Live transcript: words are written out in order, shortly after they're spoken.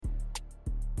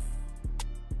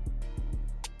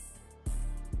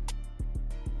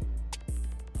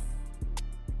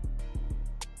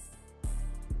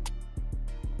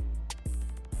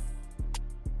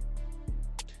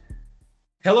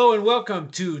Hello and welcome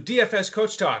to DFS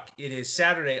Coach Talk. It is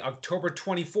Saturday, October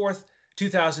 24th,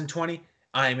 2020.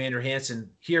 I am Andrew Hansen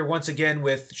here once again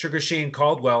with Sugar Shane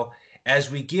Caldwell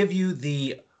as we give you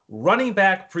the running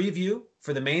back preview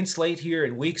for the main slate here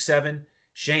in week 7.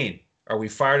 Shane, are we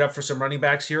fired up for some running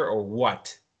backs here or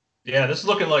what? Yeah, this is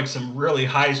looking like some really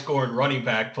high scoring running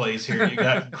back plays here. You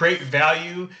got great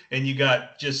value and you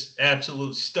got just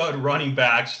absolute stud running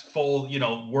backs, full,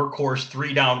 workhorse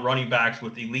 3 down running backs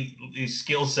with elite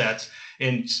skill sets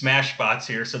and smash spots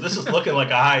here. So this is looking like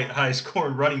a high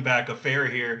scoring running back affair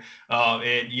here.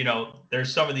 And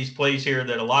there's some of these plays here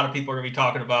that a lot of people are going to be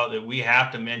talking about that we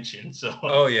have to mention. So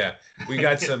Oh yeah, we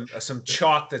got some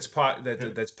chalk that's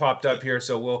popped up here,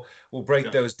 so we'll break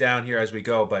yeah. those down here as we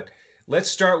go. But let's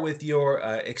start with your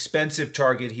expensive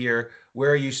target here.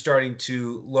 Where are you starting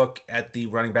to look at the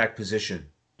running back position?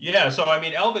 Yeah, so I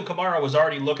mean, Alvin Kamara was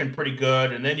already looking pretty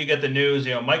good, and then you get the news,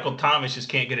 Michael Thomas just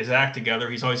can't get his act together.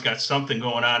 He's always got something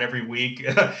going on every week.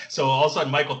 So all of a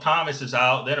sudden, Michael Thomas is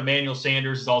out. Then Emmanuel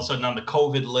Sanders is all of a sudden on the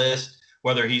COVID list,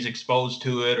 whether he's exposed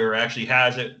to it or actually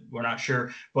has it, we're not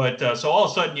sure. But so all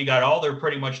of a sudden, you got all their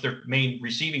pretty much their main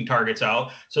receiving targets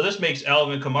out. So this makes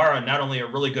Alvin Kamara not only a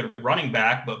really good running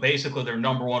back, but basically their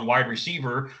number one wide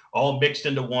receiver, all mixed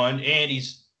into one, and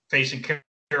he's facing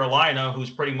Carolina, who's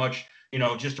pretty much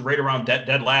just right around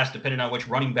dead last, depending on which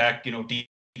running back,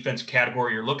 defense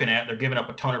category you're looking at. They're giving up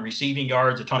a ton of receiving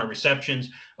yards, a ton of receptions,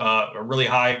 a really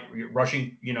high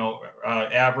rushing,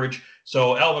 average.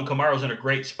 So Alvin Kamara's in a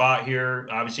great spot here.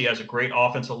 Obviously, has a great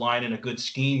offensive line and a good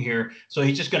scheme here. So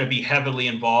he's just going to be heavily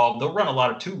involved. They'll run a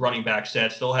lot of 2 running back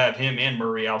sets. They'll have him and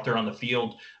Murray out there on the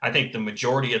field. I think the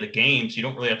majority of the games, you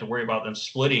don't really have to worry about them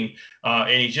splitting.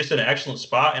 And he's just in an excellent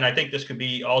spot. And I think this could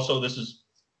be also, this is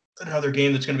another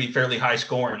game that's going to be fairly high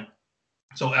scoring.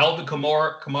 So Alvin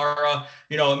Kamara,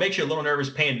 it makes you a little nervous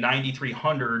paying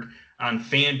 9,300 on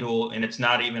Fanduel, and it's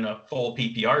not even a full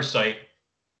PPR site.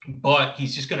 But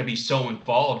he's just going to be so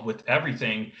involved with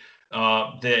everything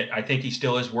that I think he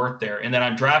still is worth there. And then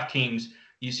on Draftkings,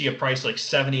 you see a price like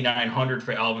 7,900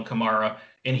 for Alvin Kamara,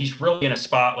 and he's really in a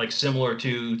spot like similar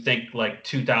to think like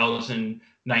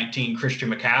 2019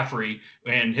 Christian McCaffrey,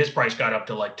 and his price got up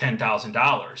to like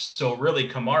 $10,000. So really,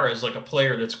 Kamara is like a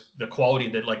player that's the quality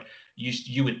that like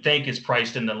you would think is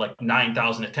priced in the like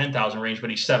 9,000 to 10,000 range, but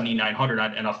he's 7,900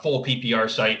 on a full PPR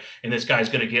site, and this guy's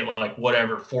going to get like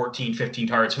whatever 14, 15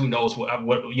 targets. Who knows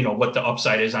what the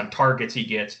upside is on targets he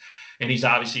gets, and he's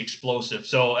obviously explosive.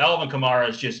 So Alvin Kamara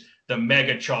is just the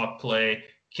mega chalk play.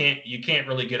 You can't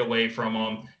really get away from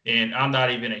him, and I'm not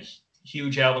even a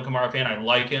huge Alvin Kamara fan. I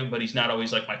like him, but he's not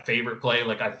always like my favorite play.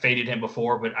 Like I've faded him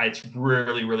before, but it's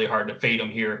really, really hard to fade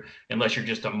him here unless you're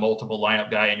just a multiple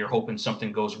lineup guy and you're hoping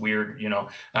something goes weird,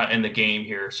 in the game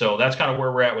here. So that's kind of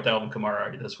where we're at with Alvin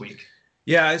Kamara this week.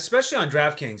 Yeah, especially on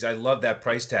DraftKings, I love that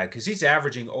price tag because he's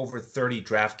averaging over 30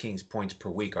 DraftKings points per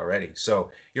week already.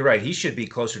 So you're right, he should be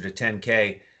closer to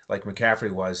 10K like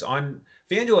McCaffrey was. On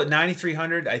FanDuel at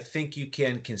 9,300, I think you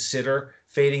can consider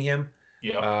fading him.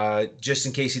 Yeah, Just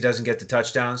in case he doesn't get the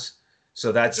touchdowns.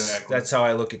 So exactly. that's how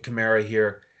I look at Kamara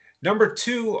here. Number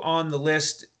 2 on the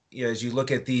list, as you look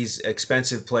at these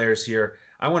expensive players here,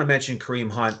 I want to mention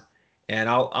Kareem Hunt, and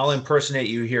I'll impersonate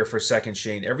you here for a second,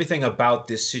 Shane. Everything about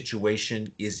this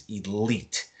situation is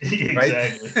elite,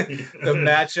 right? Exactly. The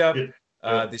matchup,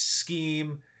 Yeah. the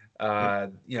scheme,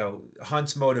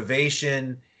 Hunt's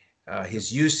motivation,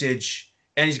 his usage,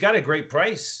 and he's got a great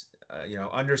price.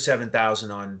 Under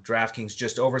 7,000 on DraftKings,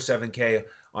 just over 7K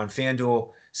on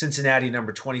FanDuel. Cincinnati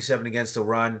number 27 against the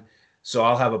run. So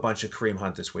I'll have a bunch of Kareem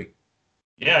Hunt this week.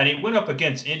 Yeah, and he went up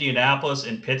against Indianapolis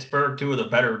and Pittsburgh, 2 of the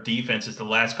better defenses the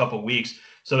last couple of weeks.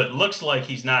 So it looks like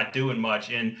he's not doing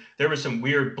much. And there were some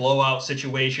weird blowout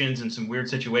situations and some weird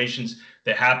situations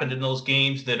that happened in those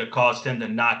games that have caused him to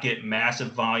not get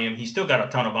massive volume. He's still got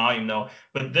a ton of volume, though.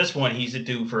 But this one, he's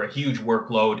due for a huge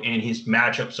workload, and his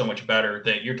matchup so much better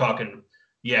that you're talking,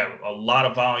 yeah, a lot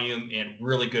of volume and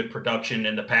really good production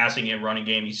in the passing and running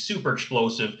game. He's super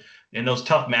explosive, and those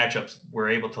tough matchups were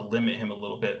able to limit him a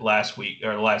little bit last week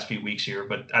or the last few weeks here.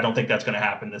 But I don't think that's going to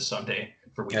happen this Sunday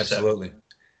for week 7. Absolutely.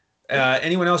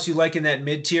 Anyone else you like in that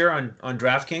mid tier on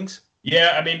DraftKings?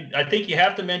 Yeah, I mean, I think you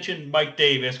have to mention Mike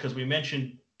Davis because we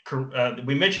mentioned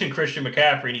Christian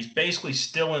McCaffrey, and he's basically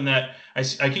still in that.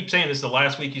 I keep saying this the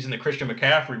last week he's in the Christian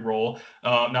McCaffrey role.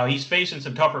 Now he's facing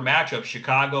some tougher matchups.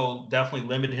 Chicago definitely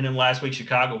limited him last week.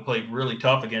 Chicago played really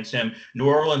tough against him. New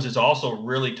Orleans is also a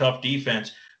really tough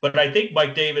defense. But I think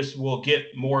Mike Davis will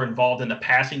get more involved in the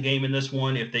passing game in this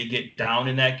one if they get down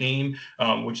in that game,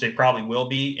 which they probably will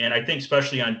be. And I think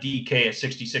especially on DK at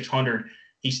 6,600,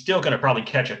 he's still going to probably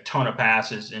catch a ton of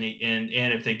passes, and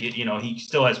if they get, he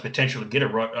still has potential to get a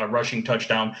rushing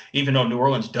touchdown, even though New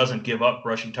Orleans doesn't give up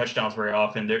rushing touchdowns very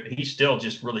often. He's still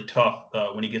just really tough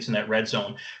when he gets in that red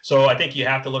zone. So I think you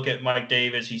have to look at Mike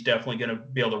Davis. He's definitely going to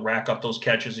be able to rack up those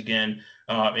catches again,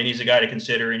 and he's a guy to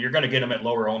consider. And you're going to get him at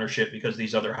lower ownership because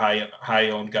these other high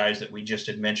owned guys that we just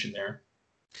had mentioned there.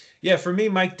 Yeah, for me,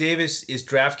 Mike Davis is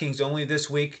DraftKings only this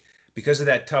week because of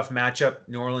that tough matchup.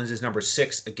 New Orleans is number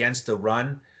 6 against the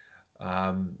run.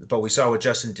 But we saw what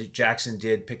Justin Jackson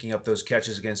did picking up those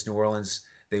catches against New Orleans.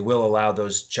 They will allow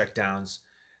those checkdowns.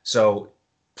 So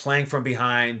playing from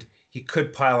behind, he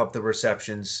could pile up the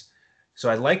receptions. So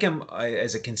I like him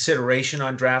as a consideration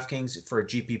on DraftKings for a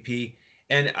GPP.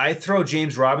 And I throw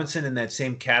James Robinson in that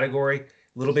same category, a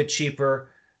little bit cheaper,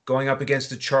 going up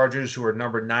against the Chargers, who are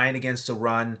number 9 against the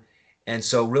run. And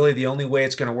so really the only way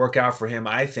it's going to work out for him,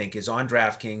 I think, is on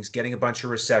DraftKings, getting a bunch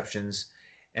of receptions.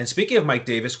 And speaking of Mike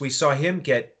Davis, we saw him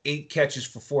get 8 catches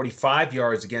for 45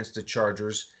 yards against the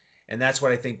Chargers. And that's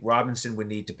what I think Robinson would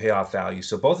need to pay off value.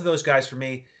 So both of those guys for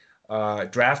me,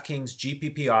 DraftKings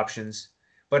GPP options.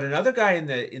 But another guy in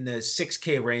the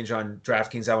 6K range on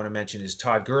DraftKings I want to mention is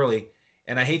Todd Gurley.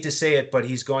 And I hate to say it, but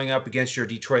he's going up against your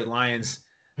Detroit Lions.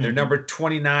 They're number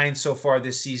 29 so far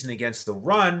this season against the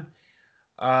run.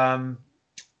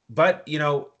 But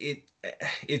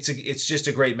it's just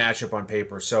a great matchup on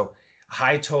paper. So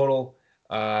high total.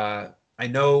 I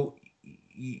know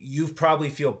you probably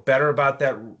feel better about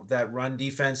that run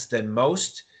defense than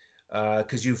most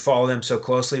because you follow them so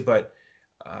closely. But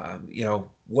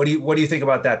what do you think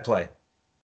about that play?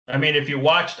 I mean, if you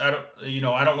watched, I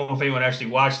don't know if anyone actually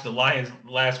watched the Lions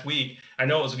last week. I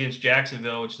know it was against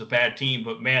Jacksonville, which is a bad team,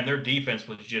 but man, their defense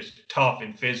was just tough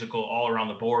and physical all around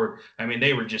the board. I mean,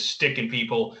 they were just sticking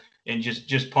people and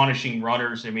just punishing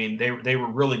runners. I mean, they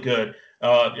were really good.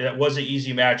 It was an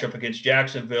easy matchup against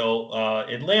Jacksonville.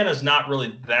 Atlanta's not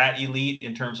really that elite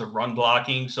in terms of run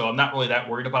blocking, so I'm not really that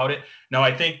worried about it. Now,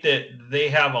 I think that they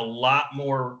have a lot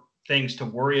more things to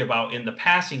worry about in the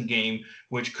passing game,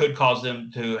 which could cause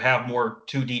them to have more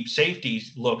two deep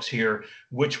safeties looks here,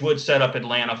 which would set up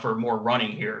Atlanta for more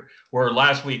running here. Where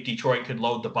last week Detroit could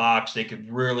load the box, they could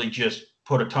really just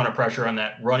put a ton of pressure on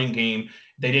that running game.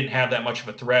 They didn't have that much of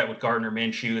a threat with Gardner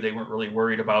Minshew. They weren't really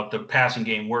worried about the passing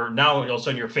game. Where now all of a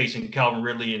sudden you're facing Calvin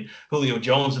Ridley and Julio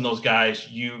Jones and those guys.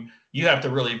 You have to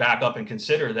really back up and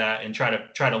consider that and try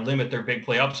to limit their big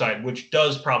play upside, which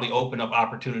does probably open up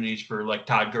opportunities for like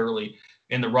Todd Gurley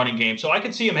in the running game. So I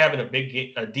could see him having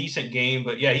a decent game,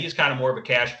 but yeah, he's kind of more of a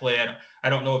cash play. I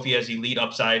don't know if he has elite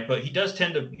upside, but he does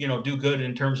tend to, do good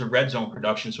in terms of red zone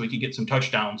production, so he could get some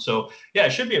touchdowns. So yeah,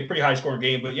 it should be a pretty high scoring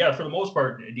game, but yeah, for the most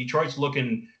part, Detroit's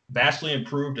looking vastly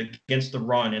improved against the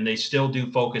run, and they still do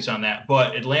focus on that.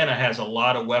 But Atlanta has a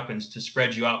lot of weapons to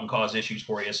spread you out and cause issues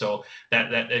for you. So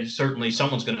that is certainly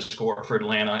someone's going to score for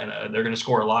Atlanta, and they're going to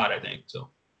score a lot, I think. So.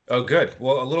 Oh, good.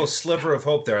 Well, a little sliver of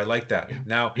hope there. I like that.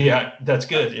 Now, yeah, that's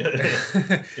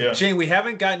good. Yeah. Shane, we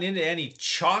haven't gotten into any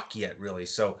chalk yet, really.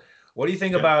 So, what do you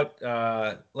think about?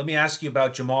 Let me ask you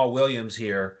about Jamal Williams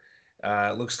here.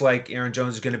 Looks like Aaron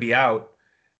Jones is going to be out.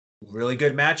 Really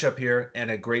good matchup here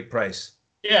and a great price.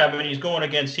 Yeah, I mean, he's going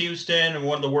against Houston,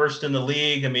 one of the worst in the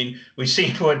league. I mean, we've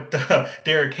seen what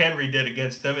Derrick Henry did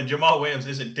against them, and Jamal Williams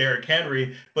isn't Derrick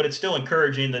Henry, but it's still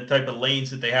encouraging the type of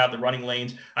lanes that they have, the running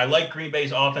lanes. I like Green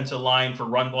Bay's offensive line for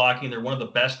run blocking. They're one of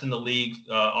the best in the league,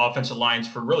 offensive lines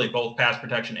for really both pass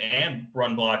protection and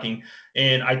run blocking.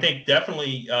 And I think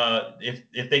definitely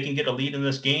if they can get a lead in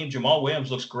this game, Jamal Williams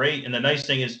looks great. And the nice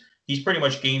thing is, he's pretty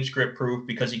much game script proof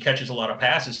because he catches a lot of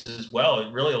passes as well.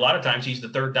 And really, a lot of times he's the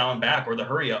third down back or the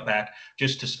hurry up back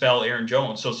just to spell Aaron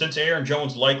Jones. So since Aaron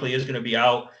Jones likely is going to be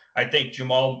out, I think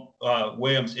Jamal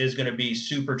Williams is going to be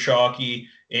super chalky,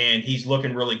 and he's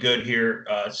looking really good here.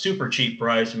 Super cheap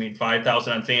price. I mean,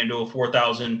 5,000 on Fanduel,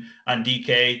 4,000 on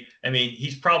DK. I mean,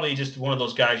 he's probably just one of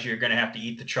those guys you're going to have to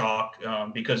eat the chalk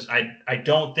because I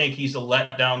don't think he's a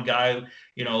letdown guy.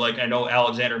 Like I know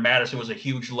Alexander Madison was a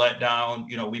huge letdown.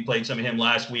 We played some of him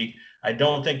last week. I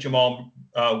don't think Jamal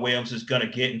Williams is going to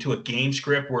get into a game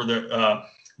script where the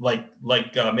like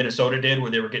Minnesota did, where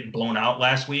they were getting blown out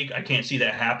last week. I can't see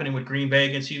that happening with Green Bay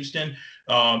against Houston.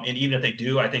 And even if they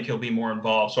do, I think he'll be more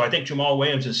involved. So I think Jamal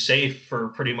Williams is safe for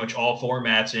pretty much all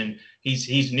formats, and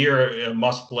he's near a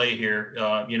must play here.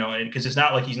 And because it's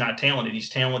not like he's not talented. He's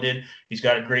talented. He's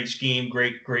got a great scheme,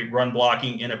 great run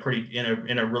blocking in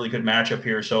a really good matchup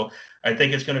here. So I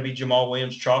think it's going to be Jamal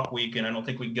Williams chalk week, and I don't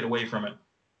think we can get away from it.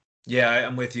 Yeah,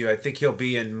 I'm with you. I think he'll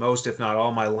be in most, if not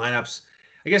all, my lineups.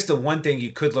 I guess the one thing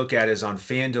you could look at is on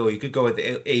FanDuel. You could go with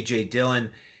A.J.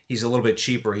 Dillon. he's a little bit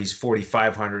cheaper. He's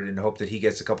 4,500, and hope that he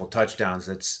gets a couple touchdowns.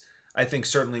 That's, I think,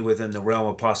 certainly within the realm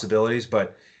of possibilities.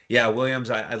 But yeah, Williams,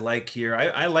 I like here.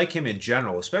 I like him in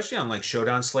general, especially on like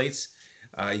showdown slates.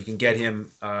 You can get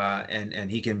him,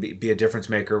 and he can be a difference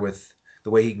maker with the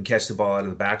way he can catch the ball out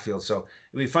of the backfield. So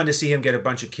it'll be fun to see him get a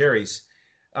bunch of carries.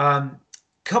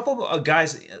 Couple of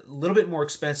guys a little bit more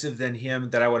expensive than him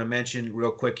that I want to mention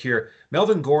real quick here.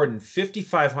 Melvin Gordon,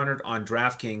 5,500 on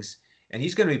DraftKings, and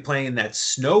he's going to be playing in that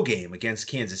snow game against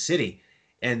Kansas City.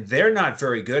 And they're not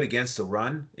very good against the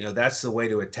run. That's the way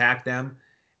to attack them.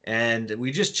 And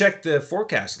we just checked the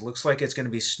forecast. It looks like it's going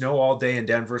to be snow all day in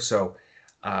Denver. So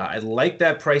I like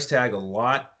that price tag a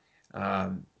lot.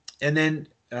 And then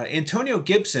Antonio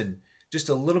Gibson, just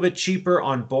a little bit cheaper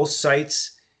on both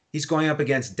sites. He's going up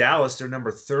against Dallas. They're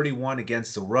number 31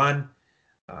 against the run.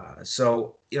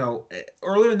 So,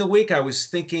 earlier in the week, I was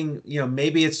thinking,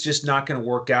 maybe it's just not going to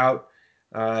work out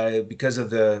because of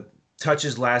the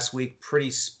touches last week.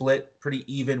 Pretty split, pretty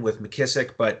even with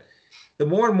McKissick. But the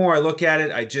more and more I look at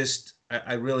it,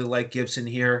 I really like Gibson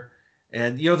here.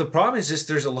 And, the problem is just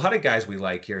there's a lot of guys we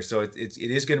like here. So it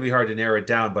is going to be hard to narrow it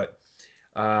down. But,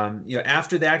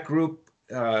 after that group,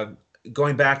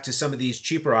 going back to some of these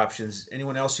cheaper options,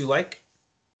 anyone else you like?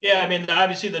 Yeah, I mean,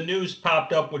 obviously the news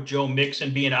popped up with Joe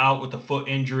Mixon being out with a foot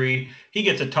injury. He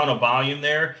gets a ton of volume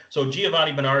there. So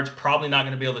Giovanni Bernard's probably not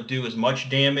going to be able to do as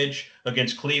much damage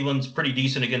against Cleveland's pretty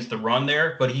decent against the run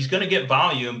there, but he's going to get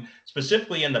volume,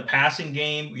 specifically in the passing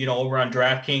game, over on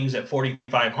DraftKings at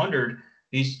 4,500.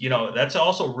 He's, that's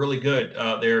also really good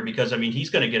there because, I mean, he's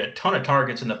going to get a ton of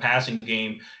targets in the passing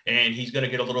game, and he's going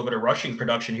to get a little bit of rushing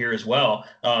production here as well.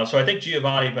 So I think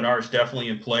Giovanni Bernard is definitely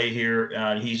in play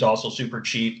here. He's also super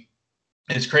cheap.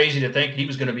 It's crazy to think he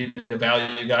was going to be the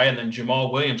value guy, and then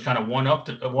Jamal Williams kind of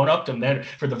one-upped him then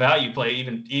for the value play,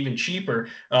 even cheaper.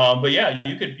 But yeah,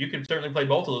 you could certainly play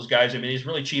both of those guys. I mean, he's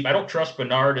really cheap. I don't trust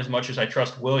Bernard as much as I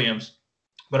trust Williams.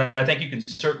 But I think you can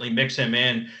certainly mix him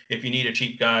in if you need a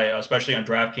cheap guy, especially on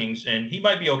DraftKings. And he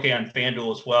might be okay on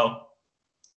Fanduel as well.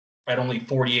 At only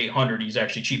 4,800, he's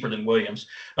actually cheaper than Williams.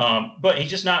 But he's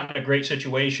just not in a great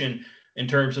situation in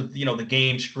terms of, the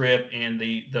game script and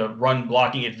the run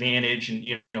blocking advantage. And,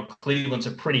 Cleveland's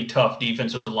a pretty tough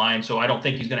defensive line. So I don't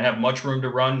think he's going to have much room to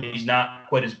run. He's not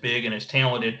quite as big and as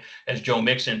talented as Joe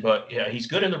Mixon. But, yeah, he's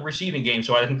good in the receiving game.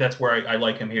 So I think that's where I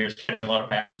like him here. He's getting a lot of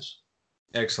passes.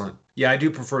 Excellent. Yeah, I do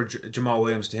prefer Jamal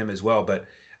Williams to him as well, but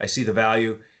I see the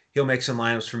value. He'll make some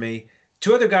lineups for me.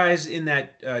 Two other guys in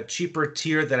that cheaper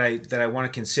tier that I want to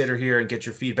consider here and get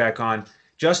your feedback on.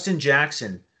 Justin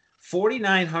Jackson,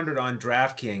 4,900 on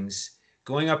DraftKings,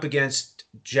 going up against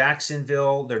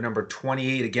Jacksonville. They're number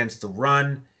 28 against the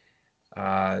run.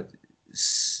 The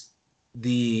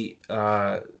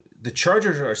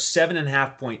Chargers are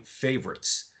 7.5-point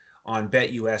favorites on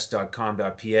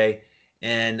betus.com.pa.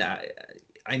 And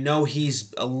I know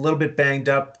he's a little bit banged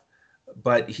up,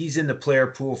 but he's in the player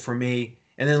pool for me.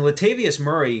 And then Latavius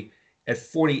Murray at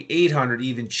 4,800,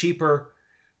 even cheaper.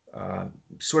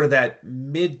 Sort of that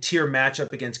mid-tier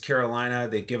matchup against Carolina.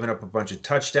 They've given up a bunch of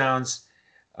touchdowns.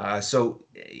 So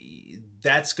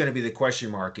that's going to be the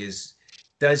question mark is,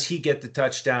 does he get the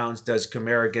touchdowns? Does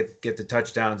Kamara get the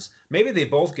touchdowns? Maybe they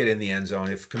both get in the end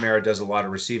zone if Kamara does a lot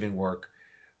of receiving work.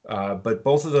 But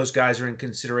both of those guys are in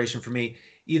consideration for me.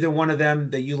 Either one of them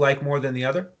that you like more than the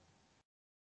other?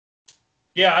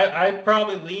 Yeah, I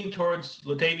probably lean towards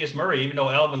Latavius Murray, even though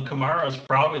Alvin Kamara is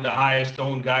probably the highest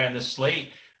owned guy on this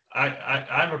slate.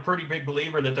 I'm a pretty big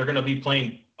believer that they're going to be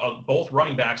playing both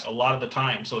running backs a lot of the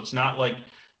time. So it's not like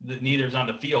neither's on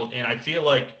the field. And I feel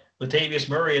like Latavius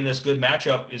Murray in this good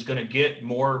matchup is going to get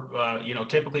more,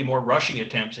 typically more rushing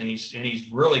attempts, and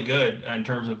he's really good in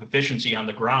terms of efficiency on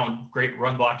the ground. Great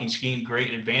run blocking scheme,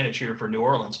 great advantage here for New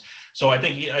Orleans. So I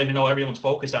think, even though everyone's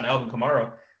focused on Alvin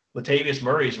Kamara, Latavius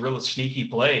Murray is a real sneaky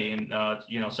play, and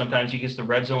sometimes he gets the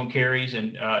red zone carries,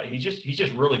 and he's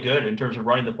just really good in terms of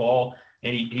running the ball,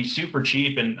 and he's super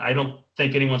cheap, and I don't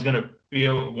think anyone's going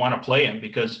to want to play him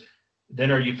because. Then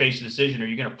are you face a decision? Are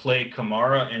you going to play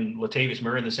Kamara and Latavius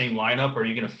Murray in the same lineup? Or are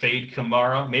you going to fade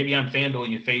Kamara? Maybe on FanDuel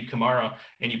you fade Kamara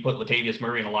and you put Latavius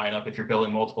Murray in a lineup. If you're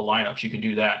building multiple lineups, you can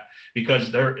do that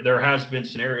because there has been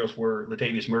scenarios where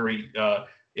Latavius Murray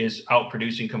is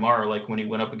outproducing Kamara, like when he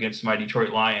went up against my Detroit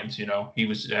Lions.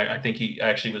 I think he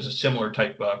actually was a similar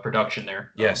type production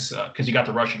there. Yes, because he got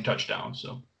the rushing touchdown.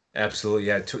 So absolutely,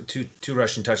 yeah, two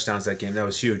rushing touchdowns that game. That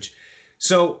was huge.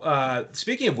 So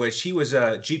speaking of which, he was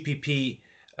a GPP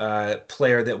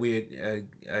player that we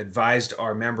advised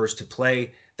our members to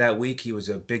play that week. He was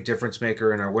a big difference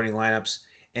maker in our winning lineups.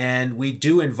 And we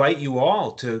do invite you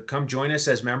all to come join us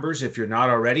as members if you're not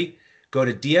already. Go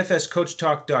to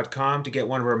dfscoachtalk.com to get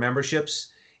one of our memberships.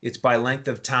 It's by length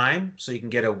of time, so you can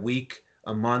get a week,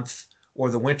 a month, or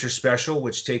the winter special,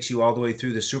 which takes you all the way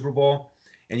through the Super Bowl.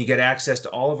 And you get access to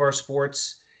all of our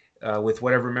sports with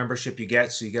whatever membership you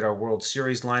get. So you get our World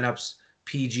Series lineups,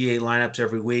 PGA lineups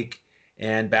every week,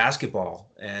 and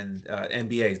basketball and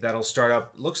NBA. That'll start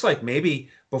up, looks like maybe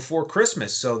before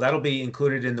Christmas. So that'll be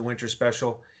included in the winter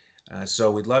special.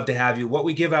 So we'd love to have you. What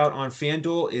we give out on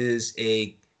FanDuel is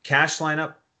a cash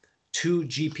lineup, 2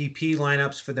 GPP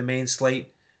lineups for the main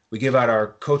slate. We give out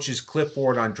our coach's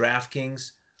clipboard on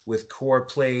Draftkings with core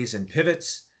plays and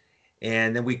pivots.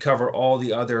 And then we cover all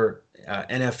the other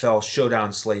NFL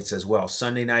showdown slates as well.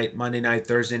 Sunday night, Monday night,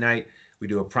 Thursday night. We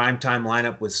do a primetime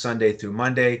lineup with Sunday through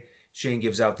Monday. Shane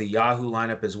gives out the Yahoo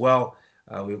lineup as well.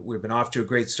 We've been off to a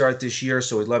great start this year,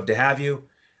 so we'd love to have you.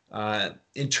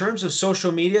 In terms of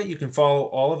social media, you can follow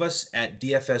all of us at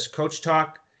DFS Coach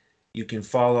Talk. You can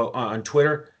follow on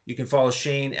Twitter. You can follow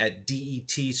Shane at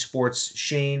DET Sports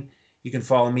Shane. You can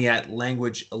follow me at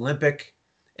Language Olympic.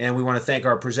 And we want to thank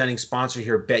our presenting sponsor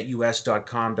here,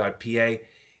 betus.com.pa.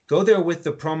 Go there with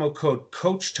the promo code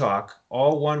CoachTalk,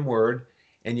 all one word,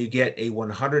 and you get a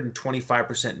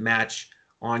 125% match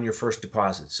on your first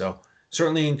deposit. So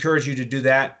certainly encourage you to do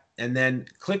that. And then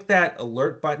click that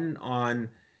alert button on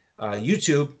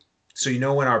YouTube so you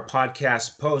know when our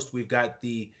podcast post. We've got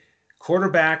the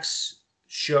Quarterbacks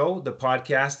Show, the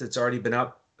podcast that's already been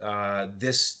up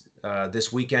this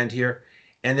weekend here.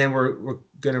 And then we're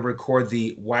going to record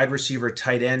the wide receiver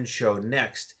tight end show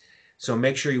next. So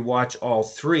make sure you watch all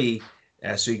three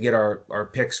so you can get our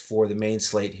picks for the main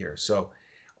slate here. So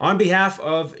on behalf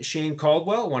of Shane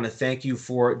Caldwell, I want to thank you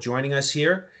for joining us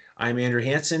here. I'm Andrew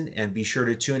Hansen, and be sure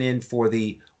to tune in for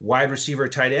the wide receiver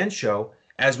tight end show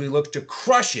as we look to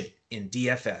crush it in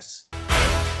DFS.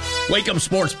 Wake up,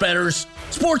 sports bettors.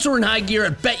 Sports are in high gear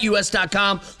at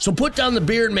BetUS.com, so put down the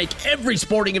beer and make every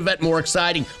sporting event more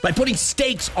exciting by putting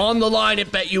stakes on the line at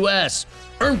BetUS.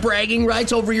 Earn bragging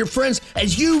rights over your friends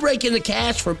as you rake in the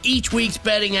cash from each week's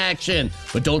betting action.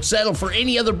 But don't settle for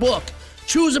any other book.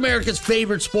 Choose America's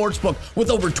favorite sports book with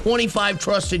over 25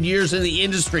 trusted years in the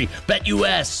industry,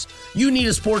 BetUS. You need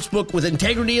a sports book with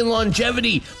integrity and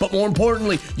longevity, but more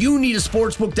importantly, you need a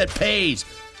sports book that pays.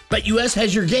 BetUS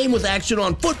has your game with action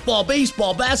on football,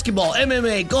 baseball, basketball,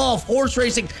 MMA, golf, horse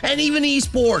racing, and even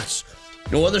esports.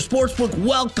 No other sportsbook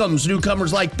welcomes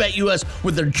newcomers like BetUS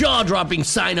with their jaw-dropping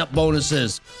sign-up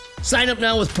bonuses. Sign up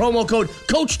now with promo code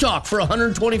CoachTalk for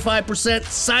 125%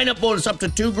 sign-up bonus up to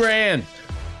 $2,000.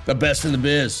 The best in the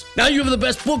biz. Now you have the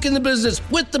best book in the business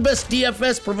with the best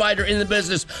DFS provider in the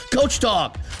business, Coach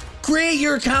Talk. Create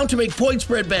your account to make point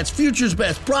spread bets, futures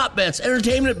bets, prop bets,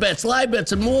 entertainment bets, live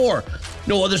bets, and more.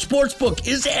 No other sportsbook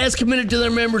is as committed to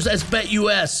their members as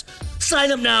BetUS.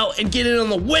 Sign up now and get in on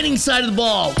the winning side of the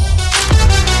ball.